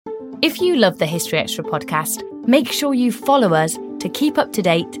If you love the History Extra podcast, make sure you follow us to keep up to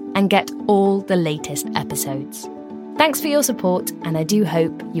date and get all the latest episodes. Thanks for your support, and I do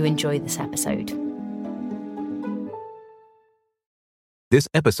hope you enjoy this episode. This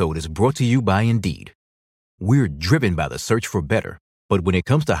episode is brought to you by Indeed. We're driven by the search for better, but when it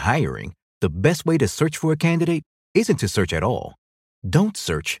comes to hiring, the best way to search for a candidate isn't to search at all. Don't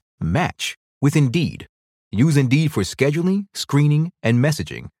search, match with Indeed. Use Indeed for scheduling, screening, and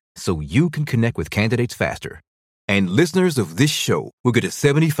messaging so you can connect with candidates faster. And listeners of this show will get a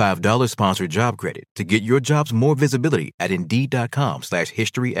 $75 sponsored job credit to get your jobs more visibility at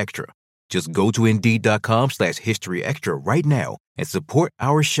Indeed.com/historyextra. Just go to Indeed.com/historyextra right now and support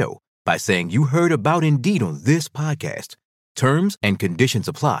our show by saying you heard about Indeed on this podcast. Terms and conditions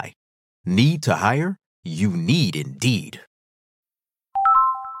apply. Need to hire? You need Indeed.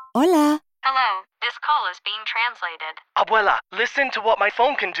 Hola. Hello, this call is being translated. Abuela, listen to what my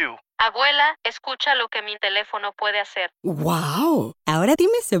phone can do. Abuela, escucha lo que mi teléfono puede hacer. Wow. Ahora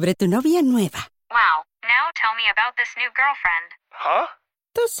dime sobre tu novia nueva. Wow, now tell me about this new girlfriend. Huh?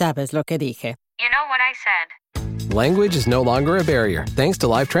 Tú sabes lo que dije. You know what I said. Language is no longer a barrier thanks to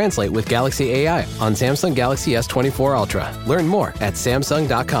Live Translate with Galaxy AI on Samsung Galaxy S24 Ultra. Learn more at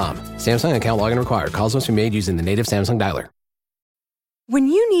Samsung.com. Samsung account login required. Calls must be made using the native Samsung dialer. When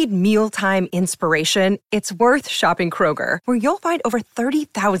you need mealtime inspiration, it's worth shopping Kroger, where you'll find over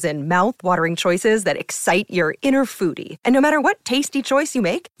 30,000 mouth-watering choices that excite your inner foodie. And no matter what tasty choice you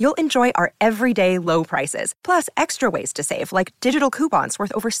make, you'll enjoy our everyday low prices, plus extra ways to save, like digital coupons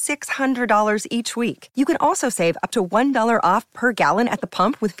worth over $600 each week. You can also save up to $1 off per gallon at the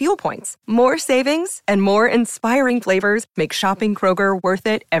pump with fuel points. More savings and more inspiring flavors make shopping Kroger worth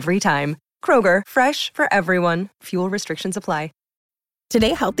it every time. Kroger, fresh for everyone. Fuel restrictions apply.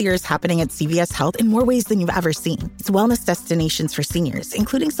 Today, Healthier is happening at CVS Health in more ways than you've ever seen. It's wellness destinations for seniors,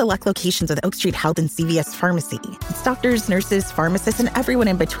 including select locations with Oak Street Health and CVS Pharmacy. It's doctors, nurses, pharmacists, and everyone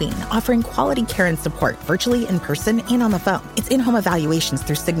in between, offering quality care and support virtually, in person, and on the phone. It's in-home evaluations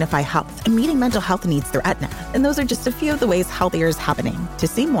through Signify Health and meeting mental health needs through Aetna. And those are just a few of the ways Healthier is happening. To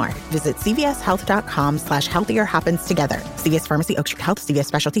see more, visit cvshealth.com/healthier happens together. CVS Pharmacy, Oak Street Health, CVS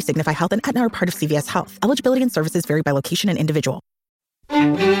Specialty, Signify Health, and Aetna are part of CVS Health. Eligibility and services vary by location and individual.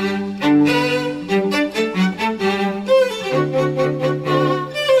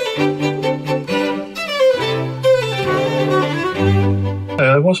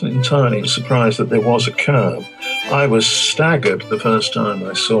 I wasn't entirely surprised that there was a curve. I was staggered the first time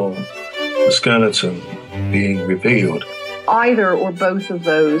I saw the skeleton being revealed. Either or both of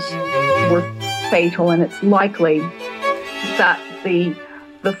those were fatal, and it's likely that the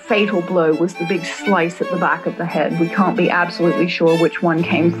fatal blow was the big slice at the back of the head. We can't be absolutely sure which one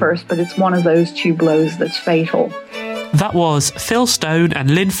came first, but it's one of those two blows that's fatal. That was Phil Stone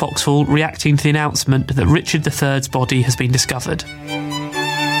and Lynn Foxhall reacting to the announcement that Richard III's body has been discovered.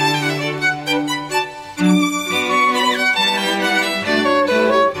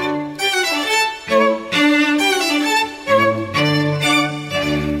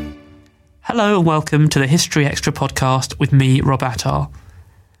 Hello and welcome to the History Extra podcast with me, Rob Attar.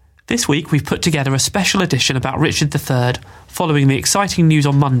 This week we've put together a special edition about Richard III following the exciting news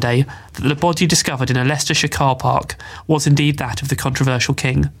on Monday that the body discovered in a Leicestershire car park was indeed that of the controversial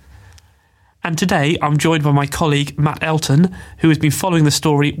king. And today I'm joined by my colleague Matt Elton, who has been following the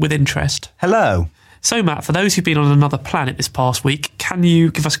story with interest. Hello. So Matt, for those who've been on another planet this past week, can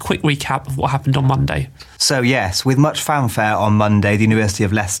you give us a quick recap of what happened on Monday? So yes, with much fanfare on Monday, the University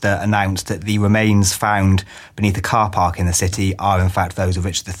of Leicester announced that the remains found beneath a car park in the city are in fact those of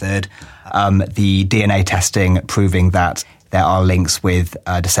Richard III. The DNA testing proving that there are links with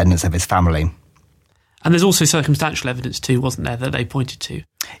descendants of his family. And there's also circumstantial evidence too, wasn't there, that they pointed to?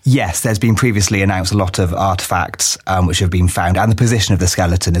 Yes, there's been previously announced a lot of artefacts which have been found, and the position of the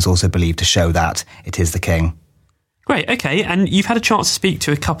skeleton is also believed to show that it is the king. Great, OK, and you've had a chance to speak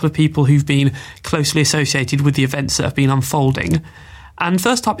to a couple of people who've been closely associated with the events that have been unfolding. And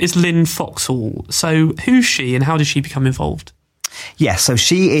first up is Lynn Foxhall. So who's she and how did she become involved? Yes, so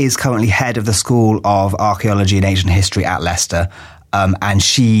she is currently head of the School of Archaeology and Ancient History at Leicester. And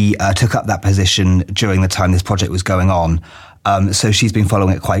she took up that position during the time this project was going on. So she's been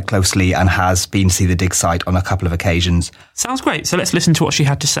following it quite closely and has been to see the dig site on a couple of occasions. Sounds great. So let's listen to what she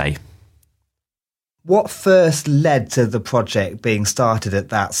had to say. What first led to the project being started at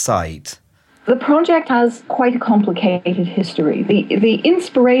that site? The project has quite a complicated history. The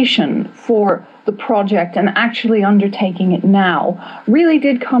inspiration for the project and actually undertaking it now really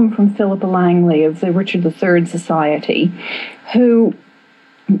did come from Philippa Langley of the Richard III Society, who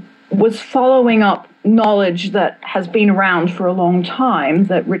was following up knowledge that has been around for a long time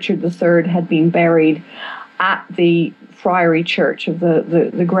that Richard III had been buried at the friary church of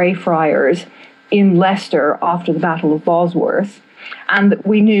the Grey Friars in Leicester after the Battle of Bosworth, and that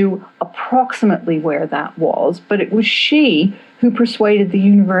we knew approximately where that was, but it was she who persuaded the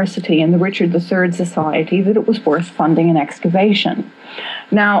university and the Richard III Society that it was worth funding an excavation.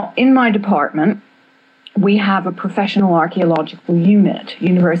 Now, in my department, we have a professional archaeological unit,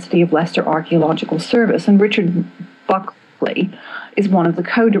 University of Leicester Archaeological Service, and Richard Buckley is one of the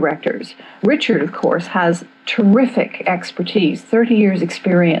co-directors. Richard, of course, has terrific expertise, 30 years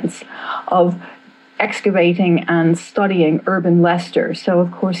experience of excavating and studying urban Leicester. So,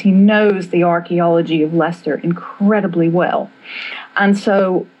 of course, he knows the archaeology of Leicester incredibly well. And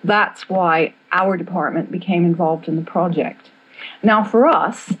so that's why our department became involved in the project. Now, for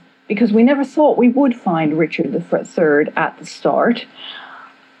us, because we never thought we would find Richard III at the start,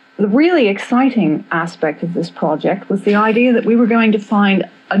 the really exciting aspect of this project was the idea that we were going to find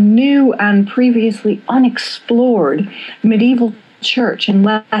a new and previously unexplored medieval church in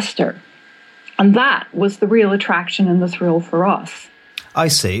Leicester. And that was the real attraction and the thrill for us. I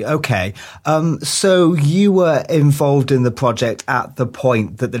see. Okay. So you were involved in the project at the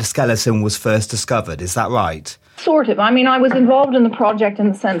point that the skeleton was first discovered. Is that right? Sort of. I mean, I was involved in the project in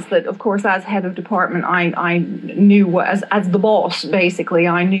the sense that, of course, as head of department, I knew, as the boss, basically,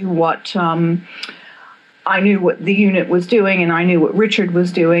 I knew what the unit was doing, and I knew what Richard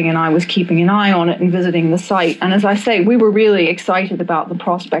was doing, and I was keeping an eye on it and visiting the site. And as I say, we were really excited about the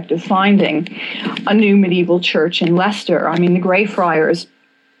prospect of finding a new medieval church in Leicester. I mean, the Grey Friars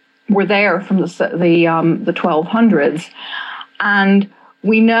were there from the 1200s, and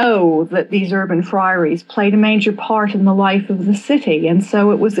we know that these urban friaries played a major part in the life of the city, and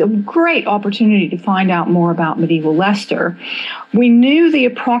so it was a great opportunity to find out more about medieval Leicester. We knew the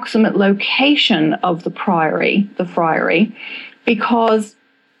approximate location of the friary, because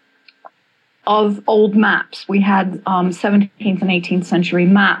of old maps. We had 17th and 18th century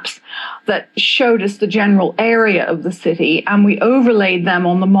maps that showed us the general area of the city, and we overlaid them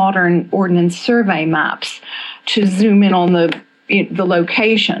on the modern Ordnance Survey maps to zoom in on the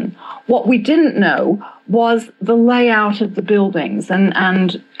location. What we didn't know was the layout of the buildings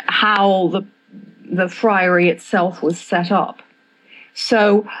and how the friary itself was set up.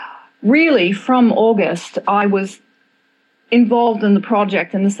 So really, from August, I was involved in the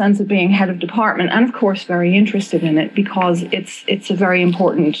project in the sense of being head of department, and of course very interested in it because it's a very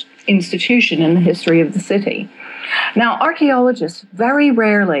important institution in the history of the city. Now, archaeologists very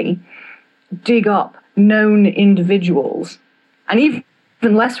rarely dig up known individuals, and even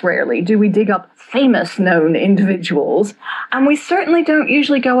less rarely do we dig up famous known individuals, and we certainly don't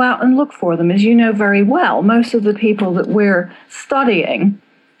usually go out and look for them. As you know very well, most of the people that we're studying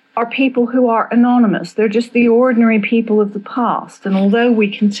are people who are anonymous. They're just the ordinary people of the past, and although we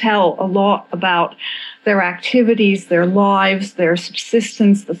can tell a lot about their activities, their lives, their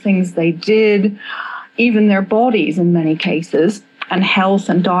subsistence, the things they did, even their bodies in many cases, and health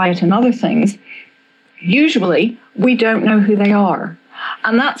and diet and other things, usually we don't know who they are.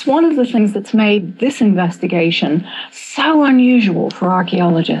 And that's one of the things that's made this investigation so unusual for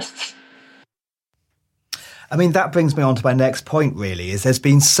archaeologists. I mean, that brings me on to my next point, really, is there's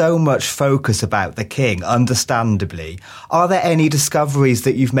been so much focus about the king, understandably. Are there any discoveries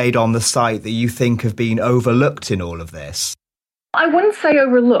that you've made on the site that you think have been overlooked in all of this? I wouldn't say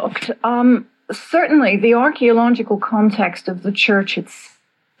overlooked. Certainly, the archaeological context of the church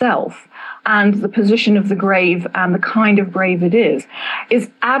itself and the position of the grave and the kind of grave it is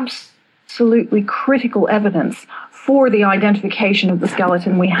absolutely critical evidence for the identification of the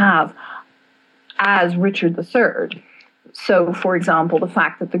skeleton we have as Richard III. So, for example, the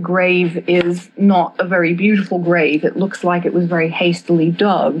fact that the grave is not a very beautiful grave, it looks like it was very hastily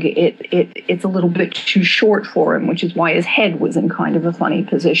dug. It's a little bit too short for him, which is why his head was in kind of a funny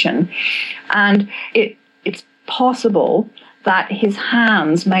position. And it's possible that his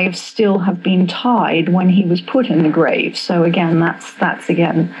hands may have still have been tied when he was put in the grave. So again, that's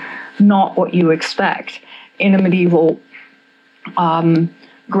again not what you expect in a medieval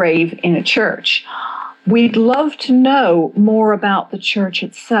grave in a church. We'd love to know more about the church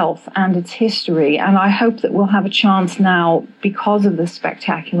itself and its history, and I hope that we'll have a chance now, because of this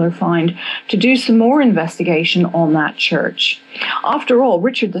spectacular find, to do some more investigation on that church. After all,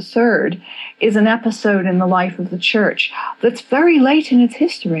 Richard III is an episode in the life of the church that's very late in its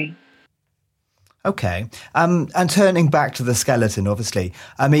history. Okay. And turning back to the skeleton, obviously,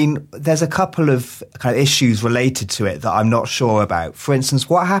 I mean, there's a couple of kind of issues related to it that I'm not sure about. For instance,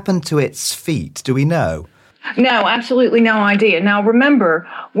 what happened to its feet? Do we know? No, absolutely no idea. Now, remember,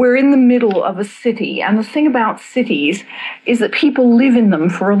 we're in the middle of a city, and the thing about cities is that people live in them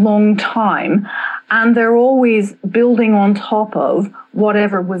for a long time, and they're always building on top of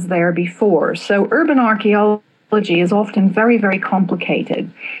whatever was there before. So urban archaeology is often very, very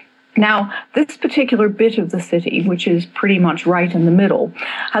complicated. Now, this particular bit of the city, which is pretty much right in the middle,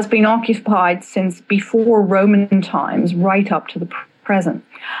 has been occupied since before Roman times, right up to the present.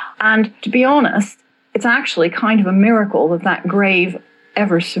 And to be honest, it's actually kind of a miracle that that grave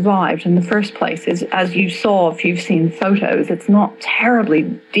ever survived in the first place. As you saw, if you've seen photos, it's not terribly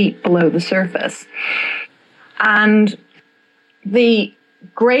deep below the surface. And the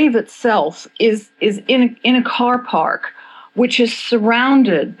grave itself is in a car park, which is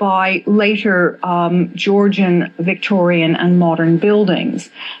surrounded by later Georgian, Victorian, and modern buildings.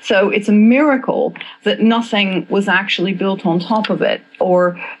 So it's a miracle that nothing was actually built on top of it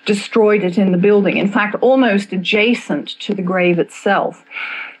or destroyed it in the building. In fact, almost adjacent to the grave itself.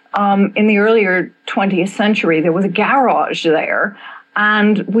 In the earlier 20th century, there was a garage there,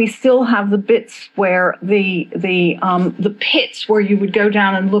 and we still have the bits where the pits where you would go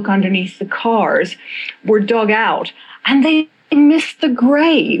down and look underneath the cars were dug out. And they missed the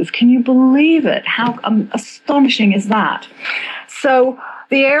grave. Can you believe it? How astonishing is that? So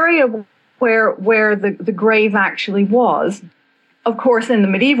the area where the grave actually was, of course, in the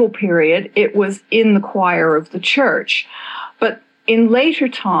medieval period, it was in the choir of the church. But in later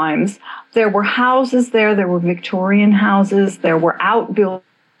times, there were houses there were Victorian houses, there were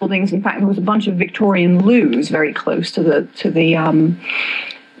outbuildings. In fact, there was a bunch of Victorian loos very close to the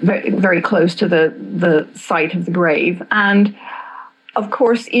very close to the site of the grave. And of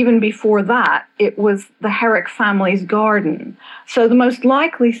course, even before that, it was the Herrick family's garden. So the most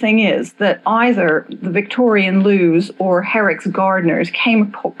likely thing is that either the Victorian loos or Herrick's gardeners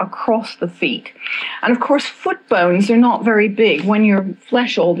came across the feet. And of course, foot bones are not very big. When your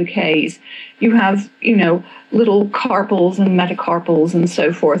flesh all decays, you have, little carpals and metacarpals and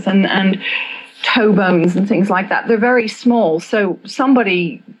so forth. And toe bones and things like that. They're very small, so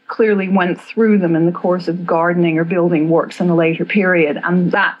somebody clearly went through them in the course of gardening or building works in a later period,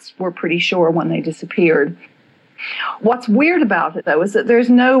 and that's, we're pretty sure, when they disappeared. What's weird about it, though, is that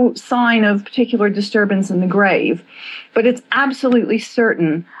there's no sign of particular disturbance in the grave, but it's absolutely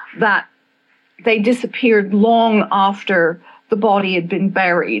certain that they disappeared long after the body had been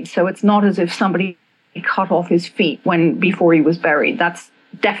buried, so it's not as if somebody cut off his feet before he was buried. That's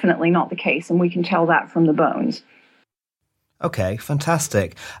definitely not the case, and we can tell that from the bones. Okay,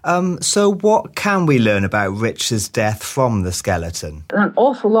 fantastic. So what can we learn about Richard's death from the skeleton? An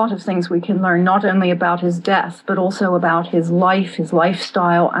awful lot of things we can learn, not only about his death, but also about his life, his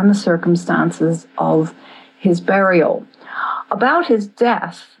lifestyle, and the circumstances of his burial. About his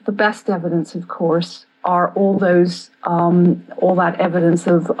death, the best evidence, of course, are all that evidence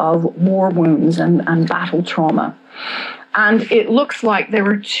of war wounds and battle trauma. And it looks like there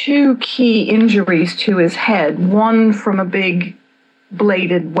were two key injuries to his head, one from a big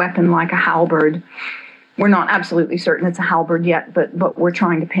bladed weapon like a halberd. We're not absolutely certain it's a halberd yet, but we're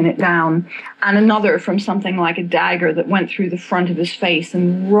trying to pin it down. And another from something like a dagger that went through the front of his face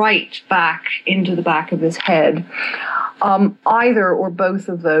and right back into the back of his head. Either or both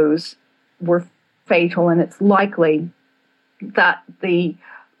of those were fatal, and it's likely that the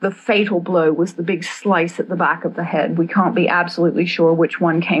fatal blow was the big slice at the back of the head. We can't be absolutely sure which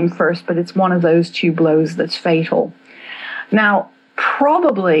one came first, but it's one of those two blows that's fatal. Now,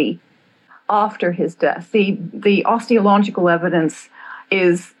 probably after his death, the osteological evidence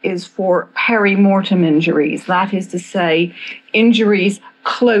is for peri-mortem injuries. That is to say, injuries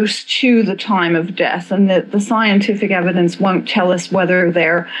close to the time of death, and the scientific evidence won't tell us whether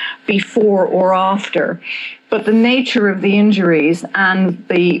they're before or after. But the nature of the injuries and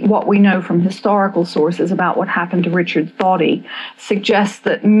what we know from historical sources about what happened to Richard's body suggests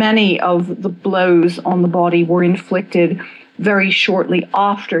that many of the blows on the body were inflicted very shortly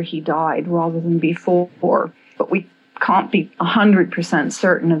after he died rather than before. But we can't be 100%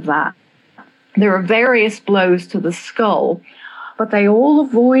 certain of that. There are various blows to the skull, but they all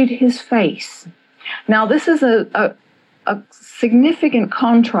avoid his face. Now, this is a significant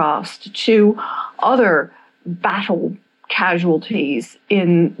contrast to other battle casualties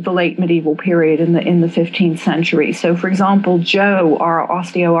in the late medieval period in the 15th century. So, for example, Joe, our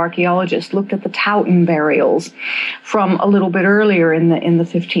osteoarchaeologist, looked at the Towton burials from a little bit earlier in the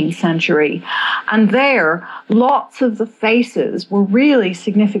 15th century. And there, lots of the faces were really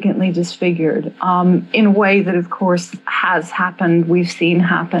significantly disfigured in a way that, of course, has happened, we've seen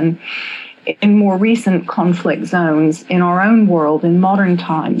happen in more recent conflict zones in our own world in modern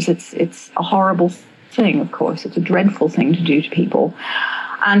times. It's a horrible thing, of course. It's a dreadful thing to do to people.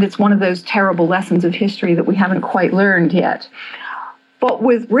 And it's one of those terrible lessons of history that we haven't quite learned yet. But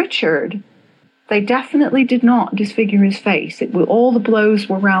with Richard, they definitely did not disfigure his face. All the blows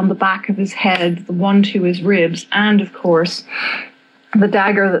were round the back of his head, the one to his ribs, and, of course, the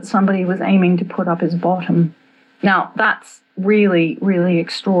dagger that somebody was aiming to put up his bottom. Now, that's really, really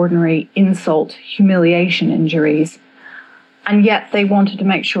extraordinary insult, humiliation injuries. And yet they wanted to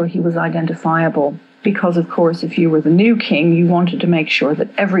make sure he was identifiable. Because, of course, if you were the new king, you wanted to make sure that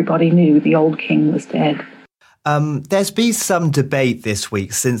everybody knew the old king was dead. There's been some debate this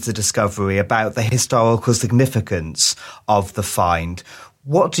week since the discovery about the historical significance of the find.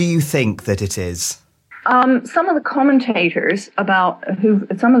 What do you think that it is? Some of the commentators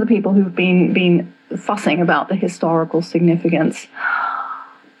some of the people who've been fussing about the historical significance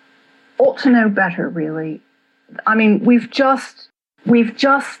ought to know better, really. I mean, we've just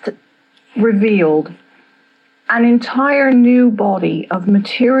revealed an entire new body of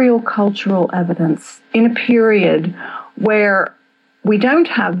material cultural evidence in a period where we don't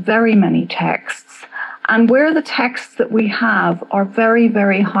have very many texts, and where the texts that we have are very,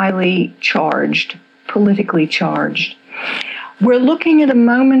 very highly charged, politically charged. We're looking at a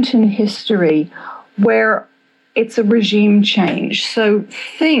moment in history where it's a regime change. So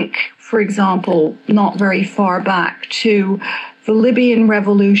think, for example, not very far back to the Libyan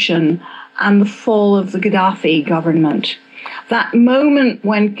revolution and the fall of the Gaddafi government. That moment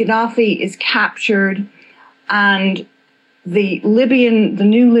when Gaddafi is captured and the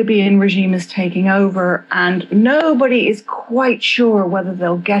new Libyan regime is taking over, and nobody is quite sure whether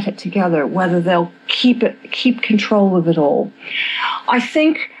they'll get it together, whether they'll keep control of it all. I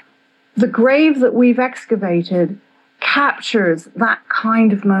think the grave that we've excavated captures that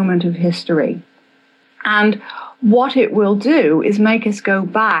kind of moment of history. And what it will do is make us go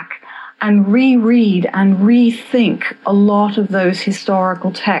back and reread and rethink a lot of those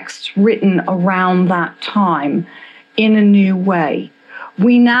historical texts written around that time in a new way.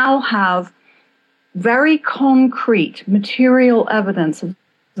 We now have very concrete material evidence of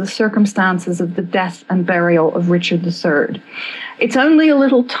the circumstances of the death and burial of Richard III. It's only a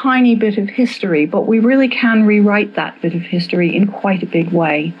little tiny bit of history, but we really can rewrite that bit of history in quite a big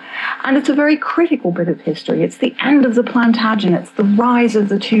way. And it's a very critical bit of history. It's the end of the Plantagenets, the rise of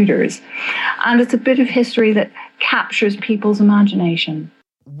the Tudors. And it's a bit of history that captures people's imagination.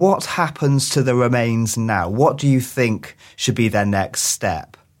 What happens to the remains now? What do you think should be their next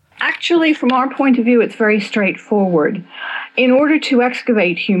step? Actually, from our point of view, it's very straightforward. In order to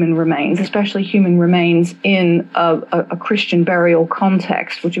excavate human remains, especially human remains in a Christian burial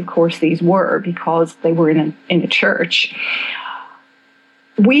context, which of course these were because they were in a church,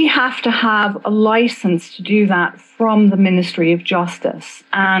 we have to have a license to do that from the Ministry of Justice.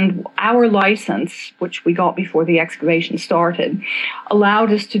 And our license, which we got before the excavation started,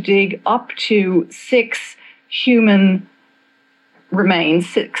 allowed us to dig up to 6 human remains,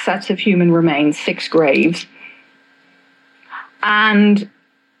 6 sets of human remains, 6 graves. And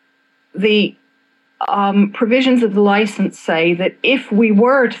the provisions of the license say that if we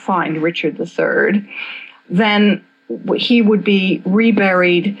were to find Richard III, then he would be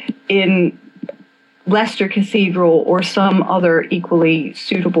reburied in Leicester Cathedral or some other equally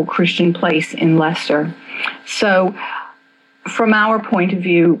suitable Christian place in Leicester. So from our point of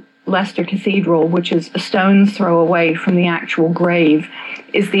view, Leicester Cathedral, which is a stone's throw away from the actual grave,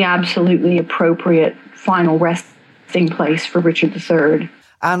 is the absolutely appropriate final resting place for Richard III.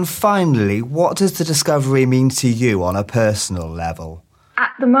 And finally, what does the discovery mean to you on a personal level?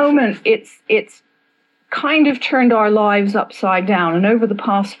 At the moment, it's kind of turned our lives upside down. And over the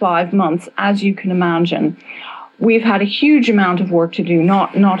past 5 months, as you can imagine, we've had a huge amount of work to do,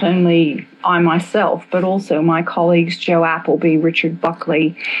 not only I myself, but also my colleagues Joe Appleby, Richard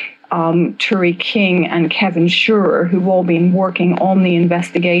Buckley, Turi King, and Kevin Schurer, who've all been working on the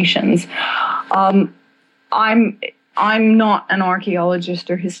investigations. I'm not an archaeologist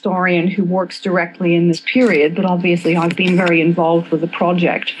or historian who works directly in this period, but obviously I've been very involved with the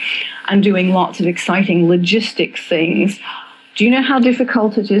project and doing lots of exciting logistic things. Do you know how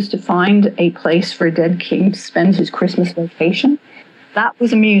difficult it is to find a place for a dead king to spend his Christmas vacation? That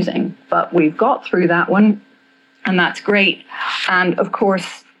was amusing, but we've got through that one, and that's great. And of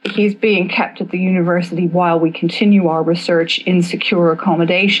course, he's being kept at the university while we continue our research in secure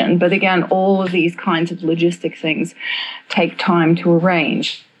accommodation. But again, all of these kinds of logistic things take time to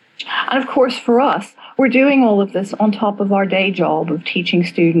arrange. And of course, for us, we're doing all of this on top of our day job of teaching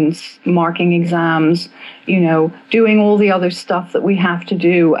students, marking exams, doing all the other stuff that we have to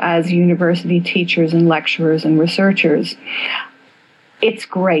do as university teachers and lecturers and researchers. It's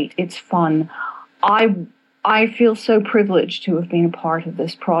great. It's fun. I feel so privileged to have been a part of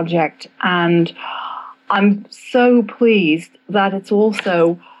this project, and I'm so pleased that it's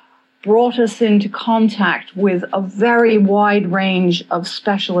also brought us into contact with a very wide range of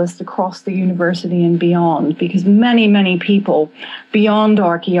specialists across the university and beyond, because many, many people beyond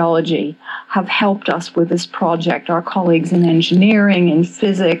archaeology have helped us with this project. Our colleagues in engineering, in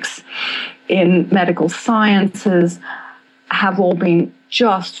physics, in medical sciences have all been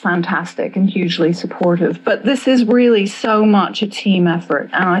just fantastic and hugely supportive. But this is really so much a team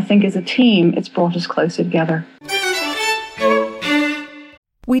effort, and I think as a team, it's brought us closer together.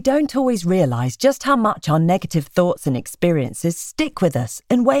 We don't always realise just how much our negative thoughts and experiences stick with us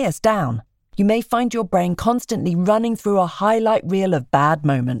and weigh us down. You may find your brain constantly running through a highlight reel of bad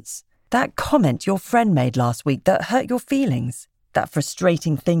moments. That comment your friend made last week that hurt your feelings. That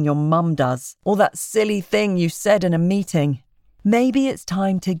frustrating thing your mum does. Or that silly thing you said in a meeting. Maybe it's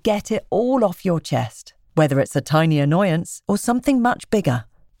time to get it all off your chest. Whether it's a tiny annoyance or something much bigger,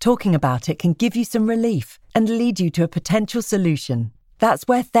 talking about it can give you some relief and lead you to a potential solution. That's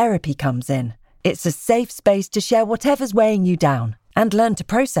where therapy comes in. It's a safe space to share whatever's weighing you down and learn to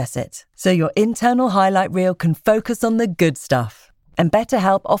process it, so your internal highlight reel can focus on the good stuff. And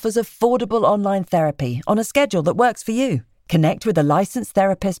BetterHelp offers affordable online therapy on a schedule that works for you. Connect with a licensed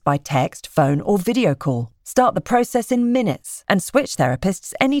therapist by text, phone, or video call. Start the process in minutes and switch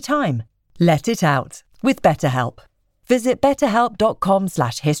therapists anytime. Let it out with BetterHelp. Visit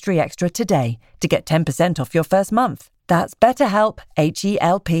betterhelp.com/historyextra today to get 10% off your first month. That's BetterHelp,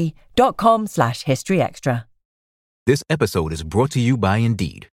 HELP.com/historyextra. This episode is brought to you by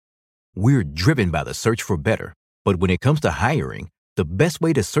Indeed. We're driven by the search for better, but when it comes to hiring, the best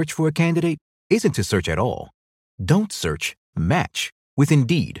way to search for a candidate isn't to search at all. Don't search, match with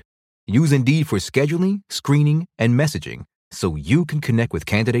Indeed. Use Indeed for scheduling, screening, and messaging so you can connect with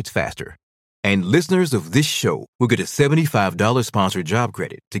candidates faster. And listeners of this show will get a $75 sponsored job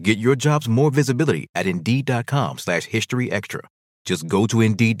credit to get your jobs more visibility at Indeed.com/historyextra. Just go to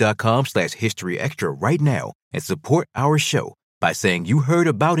Indeed.com/historyextra right now and support our show by saying you heard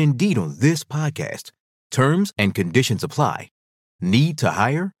about Indeed on this podcast. Terms and conditions apply. Need to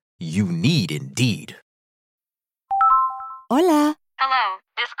hire? You need Indeed. Hola. Hello,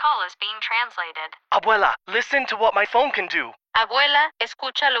 this call is being translated. Abuela, listen to what my phone can do. Abuela,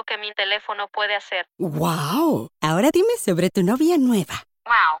 escucha lo que mi teléfono puede hacer. ¡Wow! Ahora dime sobre tu novia nueva.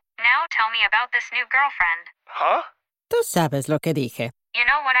 Wow, now tell me about this new girlfriend. Huh? Tú sabes lo que dije. You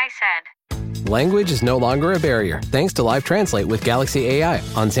know what I said. Language is no longer a barrier thanks to Live Translate with Galaxy AI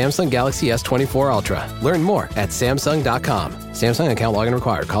on Samsung Galaxy S24 Ultra. Learn more at Samsung.com. Samsung account login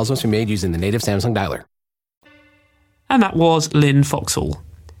required. Calls must be made using the native Samsung dialer. And that was Lynn Foxall.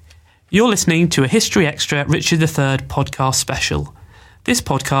 You're listening to a History Extra Richard III podcast special. This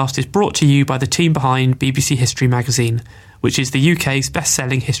podcast is brought to you by the team behind BBC History Magazine, which is the UK's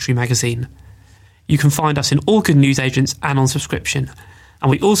best-selling history magazine. You can find us in all good newsagents and on subscription. And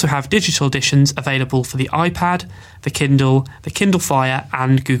we also have digital editions available for the iPad, the Kindle Fire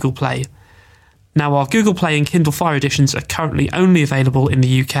and Google Play. Now, our Google Play and Kindle Fire editions are currently only available in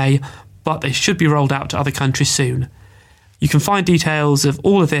the UK, but they should be rolled out to other countries soon. You can find details of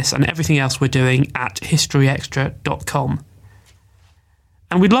all of this and everything else we're doing at historyextra.com.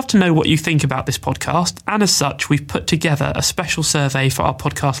 And we'd love to know what you think about this podcast, and as such, we've put together a special survey for our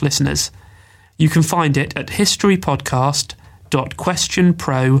podcast listeners. You can find it at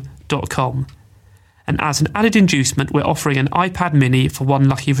historypodcast.questionpro.com. And as an added inducement, we're offering an iPad mini for one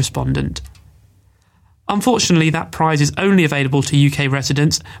lucky respondent. Unfortunately, that prize is only available to UK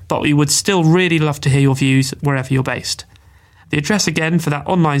residents, but we would still really love to hear your views wherever you're based. The address again for that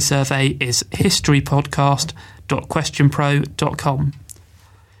online survey is historypodcast.questionpro.com.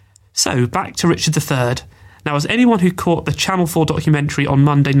 So, back to Richard III. Now, as anyone who caught the Channel 4 documentary on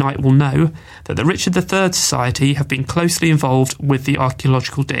Monday night will know, that the Richard III Society have been closely involved with the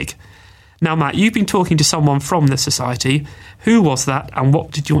archaeological dig. Now, Matt, you've been talking to someone from the Society. Who was that, and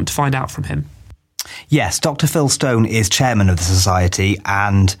what did you want to find out from him? Yes, Dr. Phil Stone is chairman of the Society,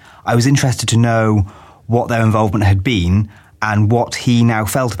 and I was interested to know what their involvement had been and what he now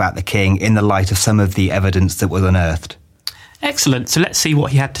felt about the king in the light of some of the evidence that was unearthed. Excellent, so let's see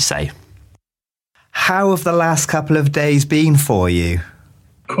what he had to say. How have the last couple of days been for you?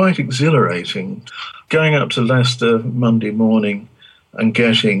 Quite exhilarating. Going up to Leicester Monday morning and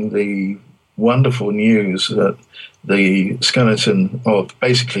getting the wonderful news that the skeleton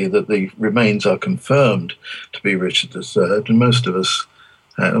that the remains are confirmed to be Richard III, and most of us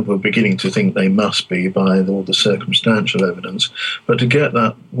were beginning to think they must be by all the circumstantial evidence. But to get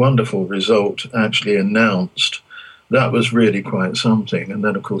that wonderful result actually announced that was really quite something. And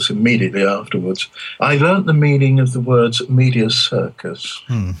then, of course, immediately afterwards, I learnt the meaning of the words media circus.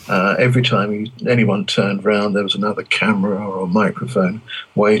 Every time anyone turned round, there was another camera or a microphone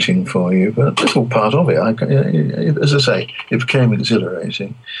waiting for you. But that's all part of it. As I say, it became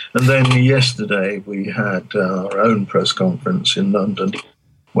exhilarating. And then yesterday we had our own press conference in London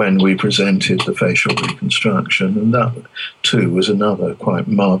when we presented the facial reconstruction. And that, too, was another quite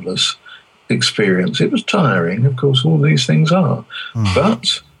marvellous experience. It was tiring, of course, all these things are,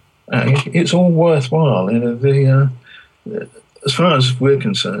 but it's all worthwhile. As far as we're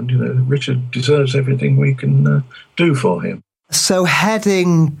concerned, Richard deserves everything we can do for him. So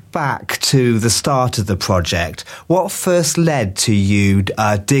heading back to the start of the project, what first led to you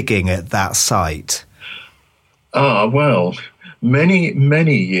digging at that site? Well, many,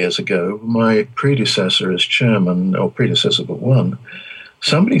 many years ago, my predecessor as chairman, or predecessor but one,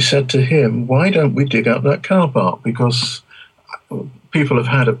 somebody said to him, why don't we dig up that car park? Because people have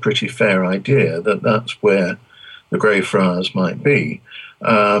had a pretty fair idea that that's where the Greyfriars might be.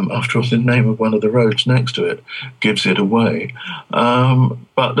 After all, the name of one of the roads next to it gives it away.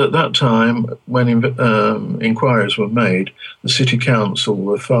 But at that time, when inquiries were made, the City Council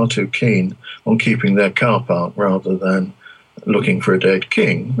were far too keen on keeping their car park rather than looking for a dead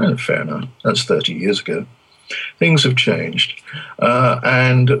king. Well, fair enough. That's 30 years ago. Things have changed.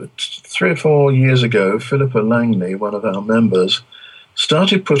 And 3 or 4 years ago, Philippa Langley, one of our members,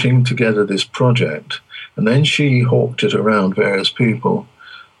 started putting together this project. And then she hawked it around various people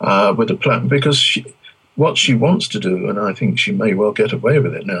with a plan, because what she wants to do, and I think she may well get away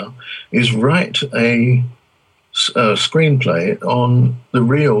with it now, is write a screenplay on the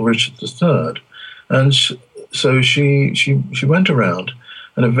real Richard III. And so she went around.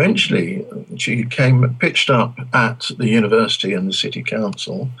 And eventually she pitched up at the university and the city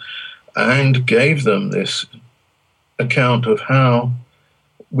council and gave them this account of how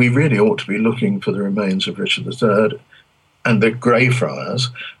we really ought to be looking for the remains of Richard III and the Greyfriars,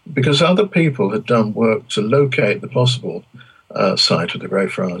 because other people had done work to locate the possible site of the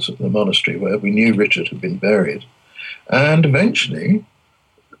Greyfriars of the monastery where we knew Richard had been buried. And eventually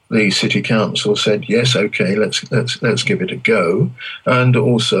the city council said, yes, okay, let's give it a go. And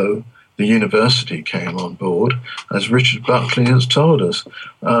also the university came on board, as Richard Buckley has told us.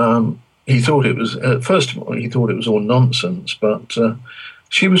 He thought it was, first of all, he thought it was all nonsense, but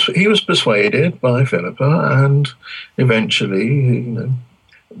he was persuaded by Philippa, and eventually,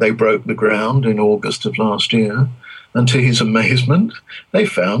 they broke the ground in August of last year. And to his amazement, they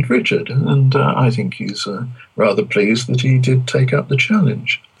found Richard. And I think he's rather pleased that he did take up the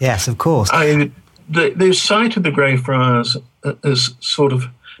challenge. Yes, of course. The site of the Greyfriars is sort of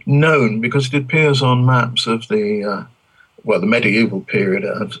known because it appears on maps of the medieval period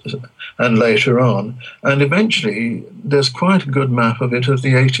and later on. And eventually, there's quite a good map of it of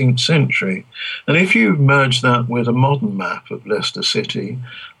the 18th century. And if you merge that with a modern map of Leicester City,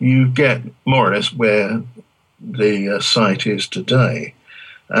 you get more or less where the site is today.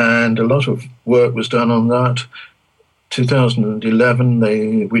 And a lot of work was done on that.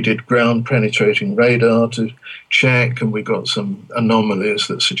 2011, we did ground-penetrating radar to check, and we got some anomalies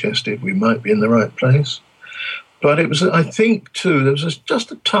that suggested we might be in the right place. But it was, I think, too, there was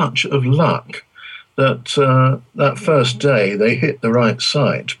just a touch of luck that that first day they hit the right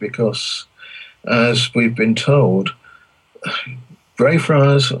site, because, as we've been told,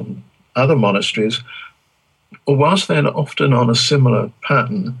 Greyfriars and other monasteries, whilst they're often on a similar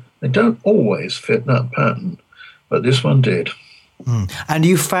pattern, they don't always fit that pattern, but this one did. And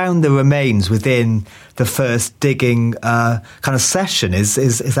you found the remains within the first digging kind of session. Is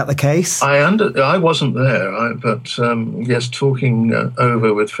that the case? I wasn't there, but yes, talking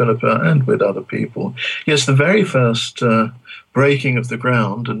over with Philippa and with other people. Yes, the very first breaking of the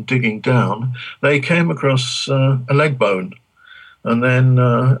ground and digging down, they came across a leg bone. And then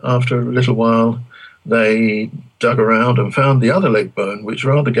after a little while, they dug around and found the other leg bone, which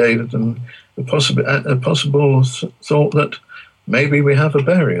rather gave them a possible thought that maybe we have a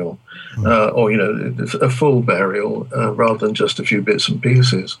burial, or, a full burial, rather than just a few bits and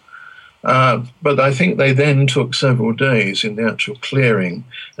pieces. But I think they then took several days in the actual clearing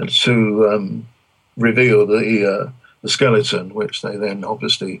to reveal the skeleton, which they then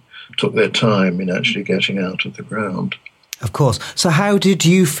obviously took their time in actually getting out of the ground. Of course. So how did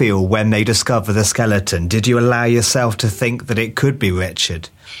you feel when they discovered the skeleton? Did you allow yourself to think that it could be Richard?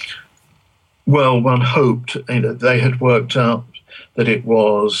 Well, one hoped. They had worked out that it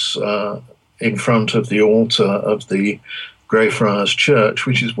was in front of the altar of the Greyfriars Church,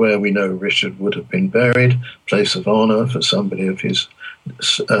 which is where we know Richard would have been buried, place of honour for somebody of his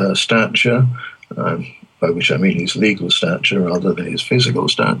stature. by which I mean his legal stature rather than his physical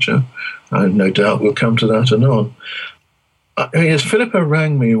stature. And no doubt we'll come to that anon. Yes, Philippa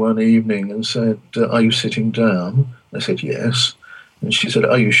rang me one evening and said, "Are you sitting down?" I said, "Yes." And she said,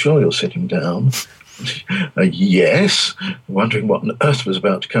 "Are you sure you're sitting down?" Yes. Wondering what on earth was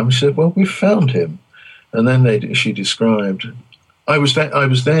about to come. She said, "Well, we found him." And then she described... I was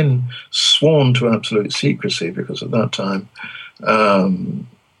then sworn to absolute secrecy because at that time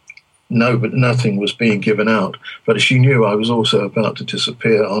nothing was being given out. But she knew I was also about to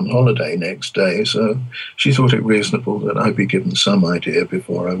disappear on holiday next day, so she thought it reasonable that I'd be given some idea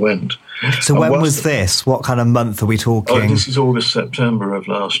before I went. So when was this? What kind of month are we talking? Oh, this is August, September of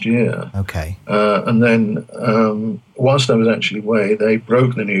last year. Okay. And then whilst I was actually away, they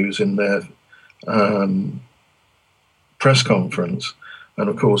broke the news in their press conference, and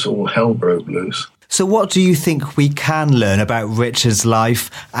of course all hell broke loose. So what do you think we can learn about Richard's life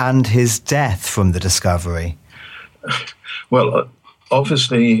and his death from the discovery? Well,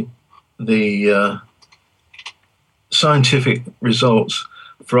 obviously the scientific results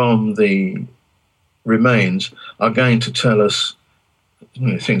from the remains are going to tell us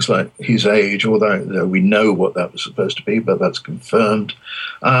things like his age, although we know what that was supposed to be, but that's confirmed,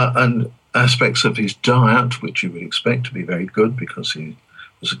 and aspects of his diet, which you would expect to be very good because he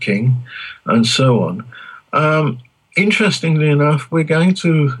was a king, and so on. Interestingly enough, we're now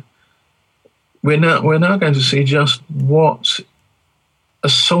going to see just what a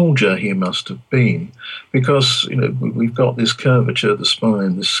soldier he must have been, because we've got this curvature of the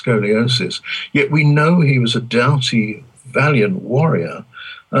spine, this scoliosis. Yet we know he was a doughty, valiant warrior,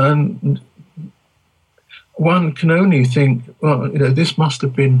 and one can only think, well, this must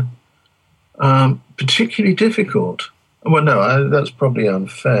have been particularly difficult. Well, no, that's probably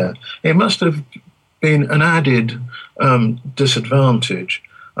unfair. It must have been an added disadvantage.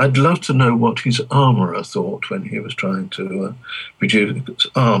 I'd love to know what his armourer thought when he was trying to produce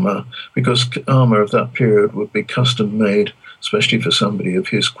armour, because armour of that period would be custom made, especially for somebody of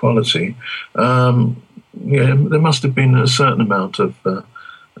his quality. There must have been a certain amount of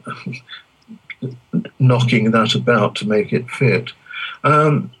knocking that about to make it fit.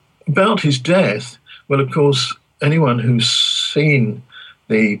 About his death, well, of course, anyone who's seen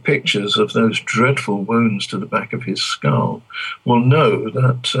the pictures of those dreadful wounds to the back of his skull will know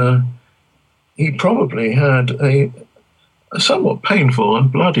that he probably had a somewhat painful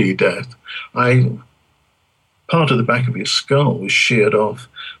and bloody death. Part of the back of his skull was sheared off,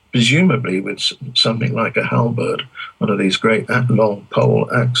 presumably with something like a halberd, one of these great long pole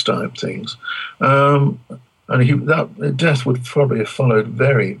axe type things. And that death would probably have followed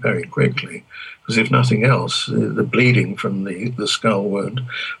very, very quickly, because if nothing else, the bleeding from the skull wound,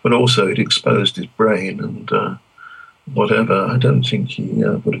 but also it exposed his brain and whatever. I don't think he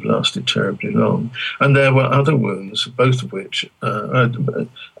would have lasted terribly long. And there were other wounds, both of which were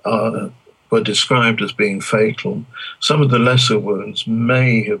described as being fatal. Some of the lesser wounds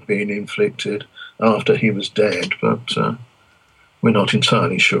may have been inflicted after he was dead, but we're not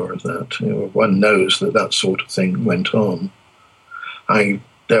entirely sure of that. One knows that sort of thing went on.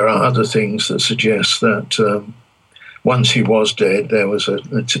 There are other things that suggest that once he was dead, there was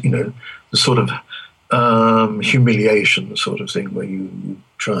the sort of humiliation sort of thing where you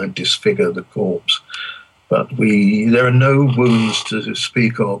try and disfigure the corpse. But there are no wounds to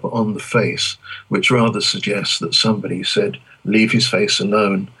speak of on the face, which rather suggests that somebody said, "Leave his face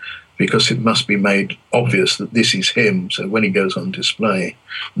alone," because it must be made obvious that this is him. So when he goes on display,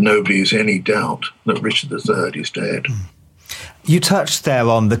 nobody has any doubt that Richard III is dead. You touched there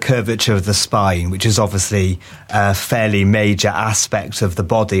on the curvature of the spine, which is obviously a fairly major aspect of the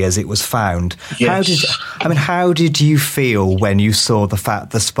body as it was found. Yes. How did you feel when you saw the fact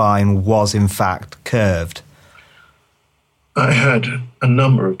the spine was in fact curved? I had a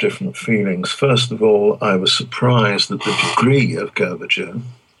number of different feelings. First of all, I was surprised at the degree of curvature.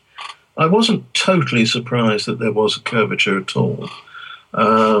 I wasn't totally surprised that there was a curvature at all.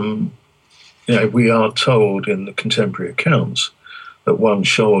 We are told in the contemporary accounts that one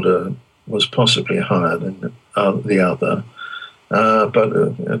shoulder was possibly higher than the other,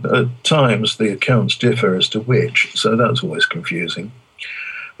 but at times the accounts differ as to which, so that's always confusing.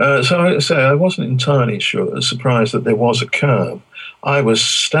 So I wasn't entirely surprised that there was a curve. I was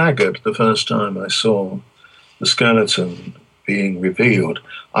staggered the first time I saw the skeleton being revealed.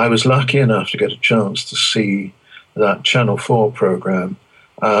 I was lucky enough to get a chance to see that Channel 4 programme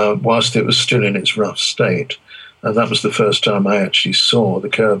whilst it was still in its rough state. And that was the first time I actually saw the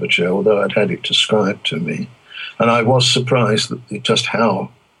curvature, although I'd had it described to me. And I was surprised at just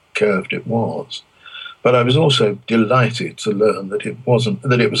how curved it was. But I was also delighted to learn that it was a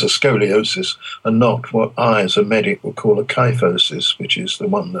scoliosis and not what I, as a medic, would call a kyphosis, which is the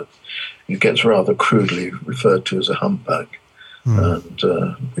one that it gets rather crudely referred to as a humpback, and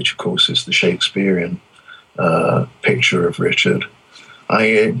which, of course, is the Shakespearean picture of Richard.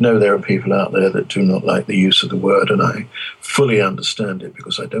 I know there are people out there that do not like the use of the word, and I fully understand it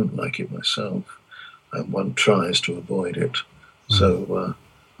because I don't like it myself, and one tries to avoid it. So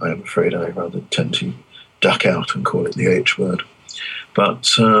I'm afraid I rather tend to duck out and call it the H word.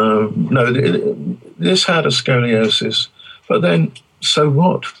 But no, this had a scoliosis, but then so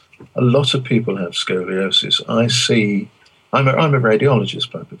what? A lot of people have scoliosis. I'm a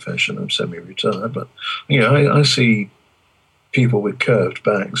radiologist by profession. I'm semi-retired, but I see people with curved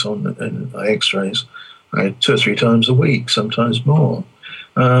backs on X-rays 2 or 3 times a week, sometimes more.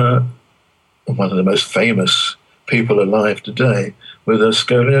 One of the most famous people alive today with a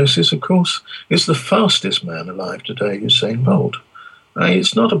scoliosis, of course, is the fastest man alive today, Usain Bolt.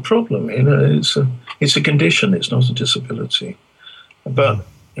 It's not a problem, it's a condition, it's not a disability. But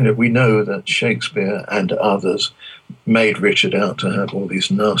we know that Shakespeare and others made Richard out to have all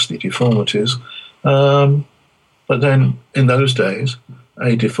these nasty deformities. But then, in those days,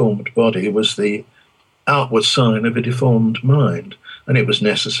 a deformed body was the outward sign of a deformed mind, and it was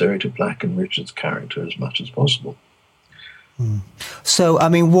necessary to blacken Richard's character as much as possible. So, I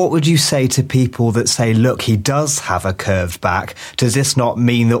mean, what would you say to people that say, look, he does have a curved back? Does this not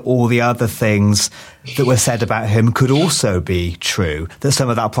mean that all the other things that were said about him could also be true? That some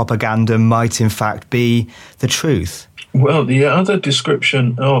of that propaganda might, in fact, be the truth? Well, the other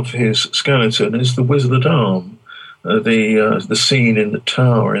description of his skeleton is the wizard arm. The scene in the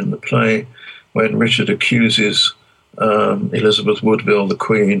Tower in the play when Richard accuses Elizabeth Woodville, the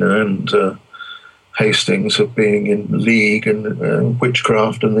Queen, and Hastings of being in league and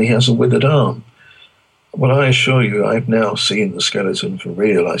witchcraft, and he has a withered arm. Well, I assure you, I've now seen the skeleton for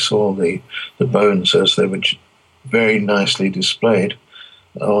real. I saw the bones as they were very nicely displayed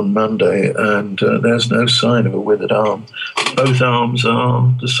on Monday, and there's no sign of a withered arm. Both arms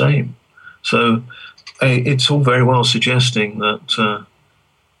are the same. So it's all very well suggesting that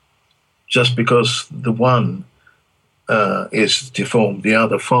just because the one is deformed, the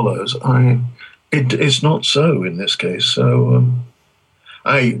other follows. It is not so in this case. So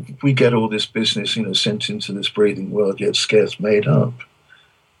we get all this business, sent into this breathing world, yet scarce made up.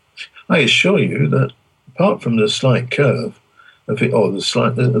 I assure you that apart from the slight curve of it, or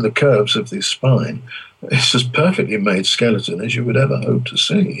the curves of the spine, it's as perfectly made skeleton as you would ever hope to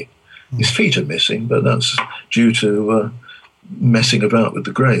see. His feet are missing, but that's due to messing about with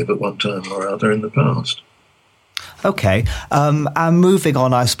the grave at one time or other in the past. Okay, and moving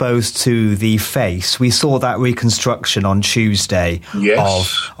on, I suppose, to the face. We saw that reconstruction on Tuesday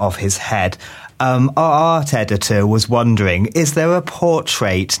of his head. Our art editor was wondering, is there a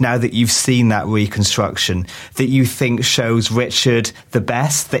portrait, now that you've seen that reconstruction, that you think shows Richard the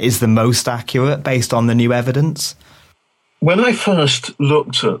best, that is the most accurate based on the new evidence? When I first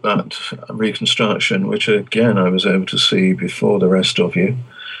looked at that reconstruction, which again I was able to see before the rest of you,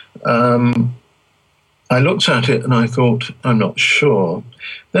 I looked at it and I thought, I'm not sure.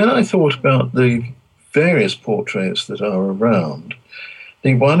 Then I thought about the various portraits that are around.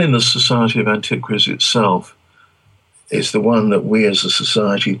 The one in the Society of Antiquaries itself is the one that we as a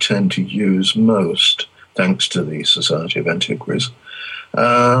society tend to use most, thanks to the Society of Antiquaries.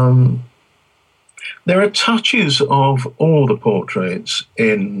 There are touches of all the portraits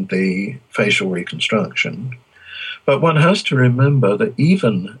in the facial reconstruction, but one has to remember that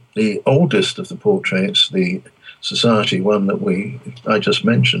even the oldest of the portraits, the Society one that I just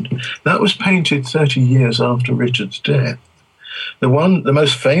mentioned, that was painted 30 years after Richard's death. The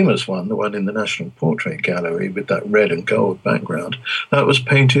most famous one, the one in the National Portrait Gallery with that red and gold background, that was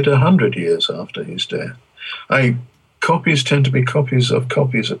painted 100 years after his death. Copies tend to be copies of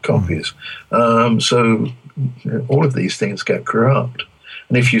copies of copies. So all of these things get corrupt.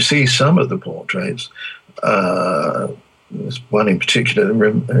 And if you see some of the portraits, one in particular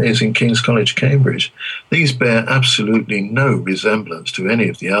is in King's College, Cambridge, these bear absolutely no resemblance to any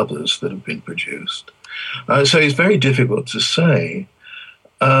of the others that have been produced. So it's very difficult to say.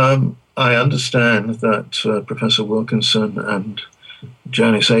 I understand that Professor Wilkinson and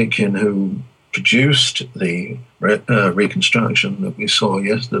Janice Aitken, who produced the reconstruction that we saw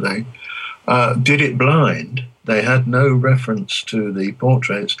yesterday, did it blind. They had no reference to the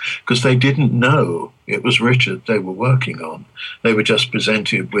portraits because they didn't know it was Richard they were working on. They were just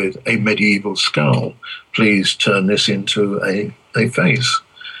presented with a medieval skull. Please turn this into a face.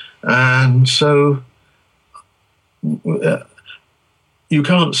 And so you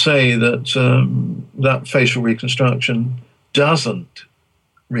can't say that that facial reconstruction doesn't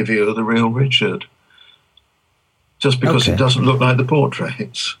reveal the real Richard, just because it doesn't look like the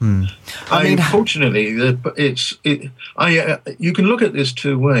portraits. Fortunately, you can look at this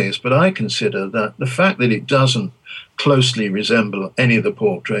two ways, but I consider that the fact that it doesn't closely resemble any of the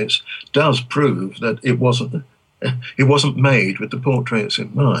portraits does prove that it wasn't made with the portraits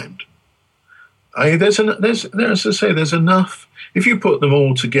in mind. There's enough. If you put them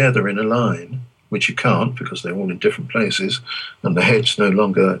all together in a line, which you can't because they're all in different places, and the head's no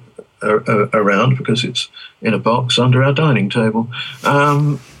longer around because it's in a box under our dining table,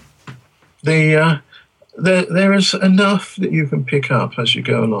 there is enough that you can pick up as you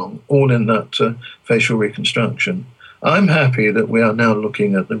go along, all in that facial reconstruction. I'm happy that we are now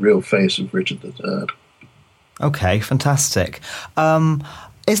looking at the real face of Richard III. Okay, fantastic.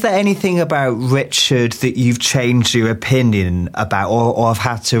 Is there anything about Richard that you've changed your opinion about or have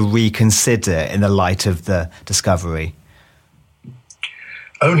had to reconsider in the light of the discovery?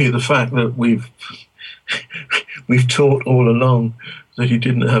 Only the fact that we've taught all along that he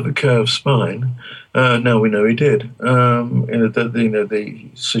didn't have a curved spine. Now we know he did. The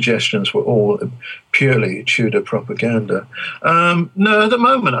suggestions were all purely Tudor propaganda. No, at the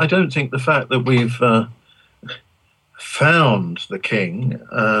moment, I don't think the fact that we've found the king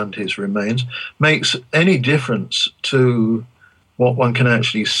and his remains makes any difference to what one can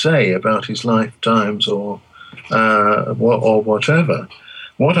actually say about his lifetimes or whatever.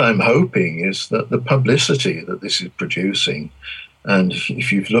 What I'm hoping is that the publicity that this is producing, and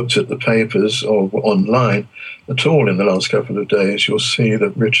if you've looked at the papers or online at all in the last couple of days, you'll see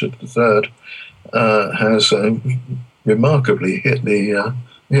that Richard III has remarkably hit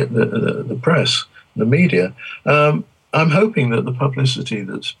the press, the media. I'm hoping that the publicity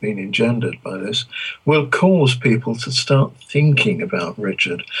that's been engendered by this will cause people to start thinking about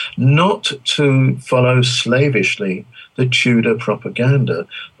Richard, not to follow slavishly the Tudor propaganda,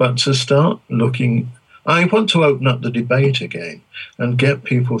 but to start looking. I want to open up the debate again and get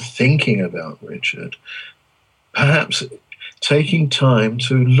people thinking about Richard, perhaps taking time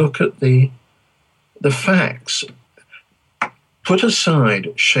to look at the facts. Put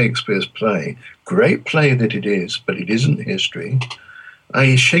aside Shakespeare's play, great play that it is, but it isn't history.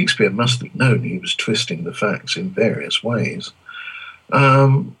 Shakespeare must have known he was twisting the facts in various ways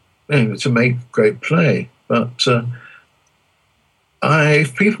to make great play. But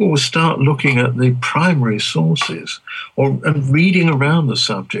if people will start looking at the primary sources and reading around the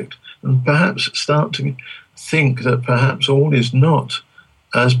subject and perhaps start to think that perhaps all is not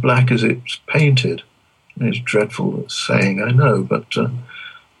as black as it's painted. It's dreadful saying, I know, but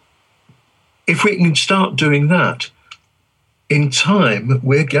if we can start doing that, in time,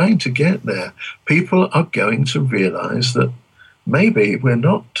 we're going to get there. People are going to realise that maybe we're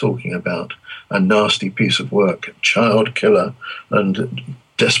not talking about a nasty piece of work, child killer and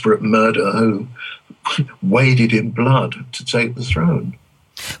desperate murderer who waded in blood to take the throne.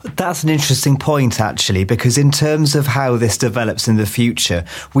 That's an interesting point, actually, because in terms of how this develops in the future,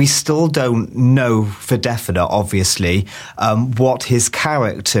 we still don't know for definite, obviously, what his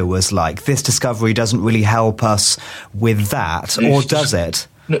character was like. This discovery doesn't really help us with that, or does it?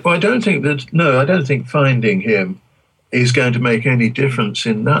 No, I don't think finding him is going to make any difference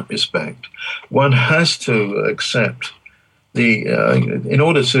in that respect. One has to accept in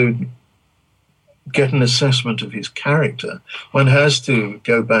order to get an assessment of his character, one has to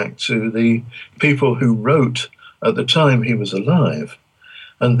go back to the people who wrote at the time he was alive.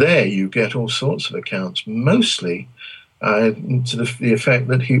 And there you get all sorts of accounts, mostly to the effect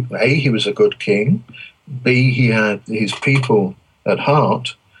that he was a good king, B, he had his people at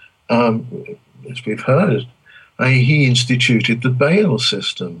heart. As we've heard, he instituted the bail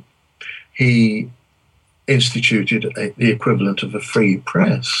system. He instituted the equivalent of a free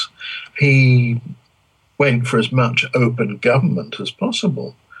press. He went for as much open government as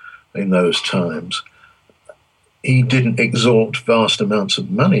possible in those times. He didn't extort vast amounts of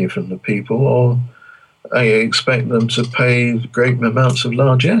money from the people or expect them to pay great amounts of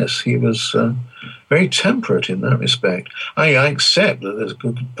largesse. He was very temperate in that respect. I accept that there's a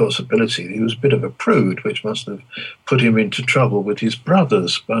good possibility that he was a bit of a prude, which must have put him into trouble with his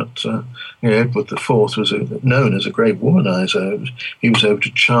brothers. But Edward IV was known as a great womanizer. He was able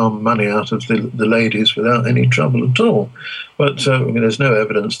to charm money out of the ladies without any trouble at all. But there's no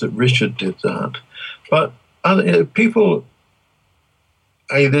evidence that Richard did that. But people,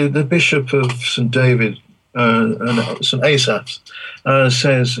 the Bishop of St. David and St. Asaph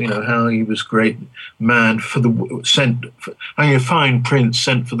says, how he was great man fine prince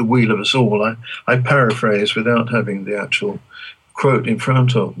sent for the weal of us all. I paraphrase without having the actual quote in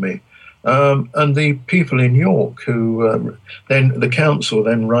front of me. And the people in York who then the council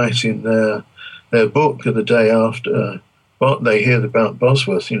then write in their book the day after they hear about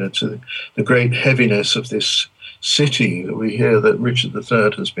Bosworth, to the great heaviness of this city, we hear that Richard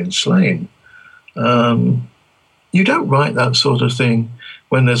III has been slain. You don't write that sort of thing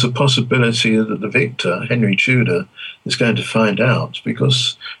when there's a possibility that the victor, Henry Tudor, is going to find out,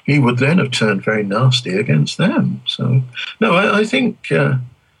 because he would then have turned very nasty against them. So, no, I think, as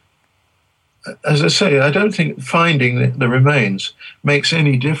I say, I don't think finding the remains makes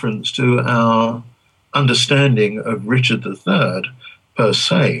any difference to our understanding of Richard III per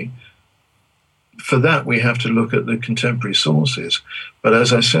se. For that, we have to look at the contemporary sources. But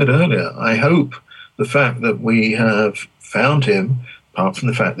as I said earlier, I hope the fact that we have found him, apart from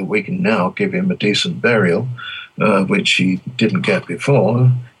the fact that we can now give him a decent burial, which he didn't get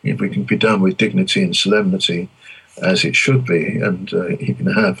before, if we can be done with dignity and solemnity as it should be, and he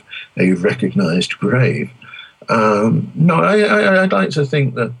can have a recognised grave. I'd like to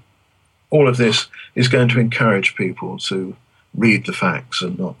think that all of this is going to encourage people to read the facts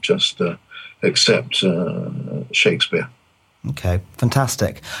and not just accept Shakespeare. Okay,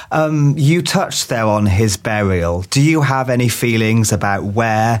 fantastic. You touched there on his burial. Do you have any feelings about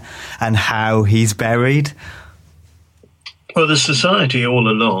where and how he's buried? Well, the Society all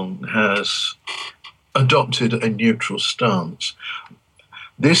along has adopted a neutral stance.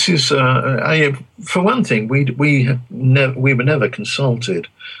 This is, for one thing, we were never consulted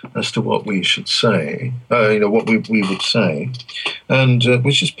as to what we should say, what we would say, and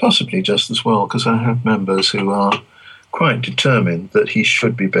which is possibly just as well, because I have members who are quite determined that he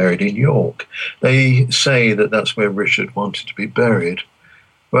should be buried in York. They say that that's where Richard wanted to be buried.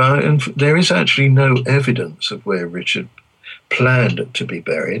 Well, and there is actually no evidence of where Richard planned to be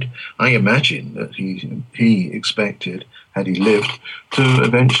buried. I imagine that he expected, had he lived, to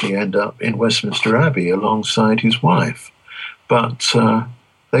eventually end up in Westminster Abbey alongside his wife. But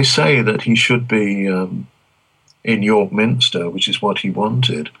they say that he should be in York Minster, which is what he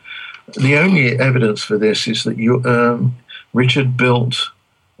wanted. The only evidence for this is that Richard built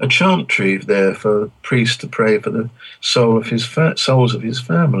a chantry there for priests to pray for the souls of his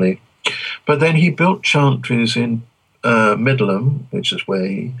family. But then he built chantries in Middleham, which is where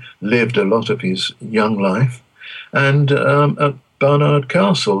he lived a lot of his young life, and at Barnard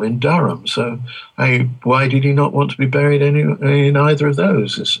Castle in Durham. So why did he not want to be buried in either of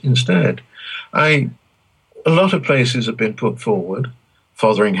those instead? A lot of places have been put forward.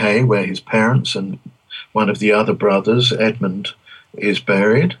 Fotheringhay, where his parents and one of the other brothers, Edmund, is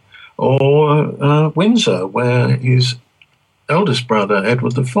buried, or Windsor, where his eldest brother,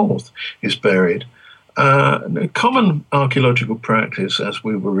 Edward IV, is buried. Common archaeological practice, as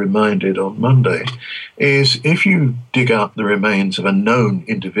we were reminded on Monday, is if you dig up the remains of a known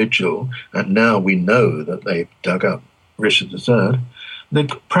individual, and now we know that they've dug up Richard III, the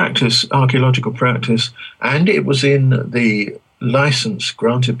archaeological practice, and it was in the license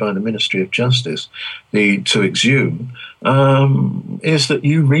granted by the Ministry of Justice to exhume, is that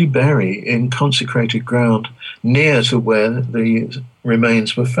you rebury in consecrated ground near to where the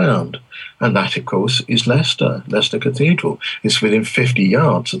remains were found. And that, of course, is Leicester Cathedral. It's within 50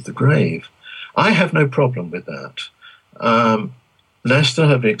 yards of the grave. I have no problem with that. Leicester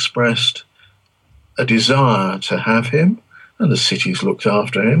have expressed a desire to have him, and the city's looked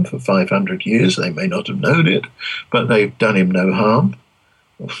after him for 500 years. They may not have known it, but they've done him no harm.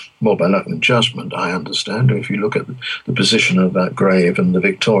 More by luck than judgment, I understand. If you look at the position of that grave and the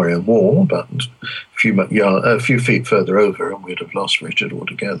Victorian Wall, but a few feet further over, and we'd have lost Richard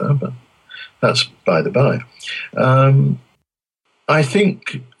altogether, but that's by the by. I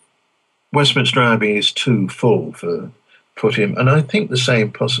think Westminster Abbey is too full for put him, and I think the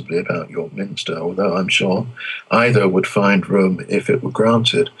same possibly about York Minster, although I'm sure either would find room if it were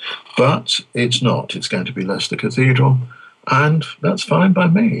granted. But it's not. It's going to be Leicester Cathedral, and that's fine by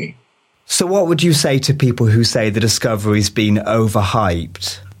me. So what would you say to people who say the discovery's been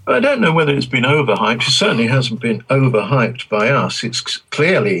overhyped? I don't know whether it's been overhyped. It certainly hasn't been overhyped by us. It's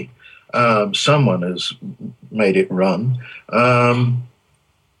clearly someone has made it run.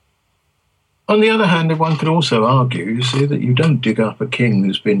 On the other hand, one could also argue, you see, that you don't dig up a king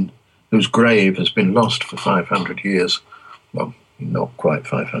whose grave has been lost for 500 years. Well, not quite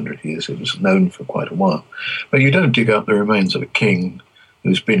 500 years. It was known for quite a while. But you don't dig up the remains of a king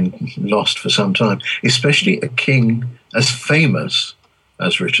who's been lost for some time, especially a king as famous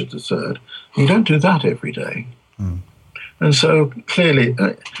as Richard III. You don't do that every day. And so clearly,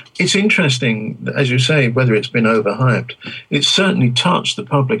 it's interesting, as you say, whether it's been overhyped. It's certainly touched the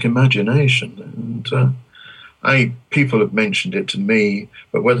public imagination. And People have mentioned it to me,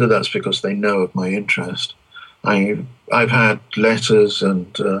 but whether that's because they know of my interest, I've had letters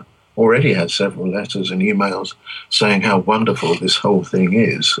and already had several letters and emails saying how wonderful this whole thing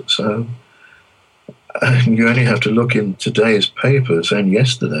is. So you only have to look in today's papers and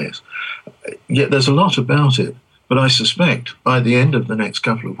yesterday's. Yet there's a lot about it, but I suspect by the end of the next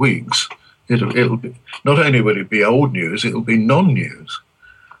couple of weeks, it'll be, not only will it be old news, it'll be non-news.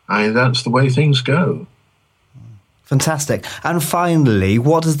 That's the way things go. Fantastic. And finally,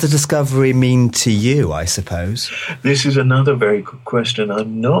 what does the discovery mean to you, I suppose? This is another very good question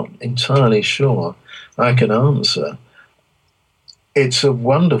I'm not entirely sure I can answer. It's a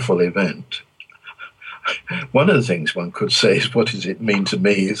wonderful event. One of the things one could say is, what does it mean to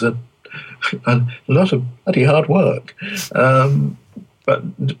me, is a lot of bloody hard work. But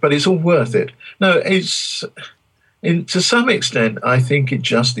it's all worth it. No, to some extent, I think it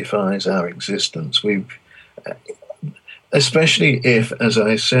justifies our existence. Especially if, as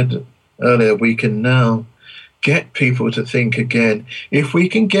I said earlier, we can now get people to think again. If we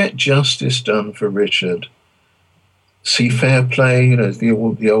can get justice done for Richard, see fair play,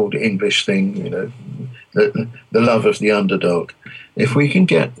 the old English thing, the love of the underdog. If we can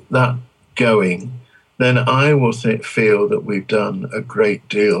get that going, then I will feel that we've done a great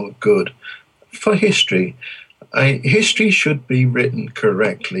deal of good for history. History should be written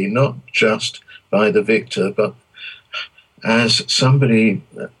correctly, not just by the victor, but as somebody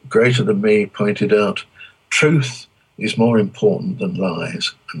greater than me pointed out, truth is more important than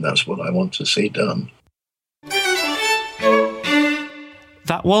lies, and that's what I want to see done.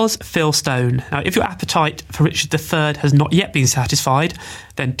 That was Phil Stone. Now, if your appetite for Richard III has not yet been satisfied,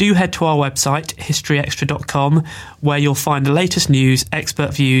 then do head to our website, historyextra.com, where you'll find the latest news,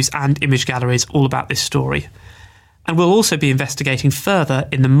 expert views and image galleries all about this story. And we'll also be investigating further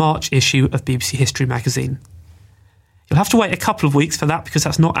in the March issue of BBC History magazine. You'll have to wait a couple of weeks for that because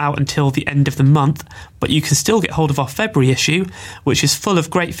that's not out until the end of the month, but you can still get hold of our February issue, which is full of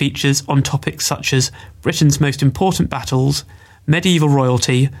great features on topics such as Britain's most important battles, medieval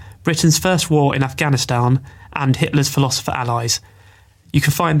royalty, Britain's first war in Afghanistan, and Hitler's philosopher allies. You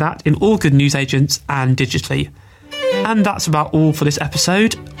can find that in all good newsagents and digitally. And that's about all for this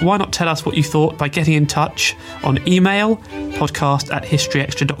episode. Why not tell us what you thought by getting in touch on email,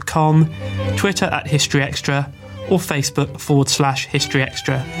 podcast@historyextra.com, Twitter @historyextra, or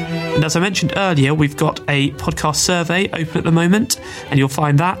Facebook/historyextra. And as I mentioned earlier, we've got a podcast survey open at the moment, and you'll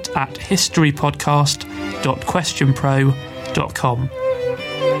find that at historypodcast.questionpro.com.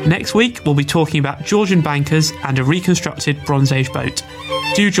 Next week, we'll be talking about Georgian bankers and a reconstructed Bronze Age boat.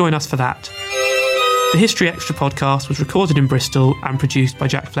 Do join us for that. The History Extra podcast was recorded in Bristol and produced by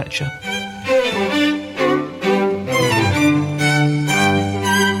Jack Fletcher.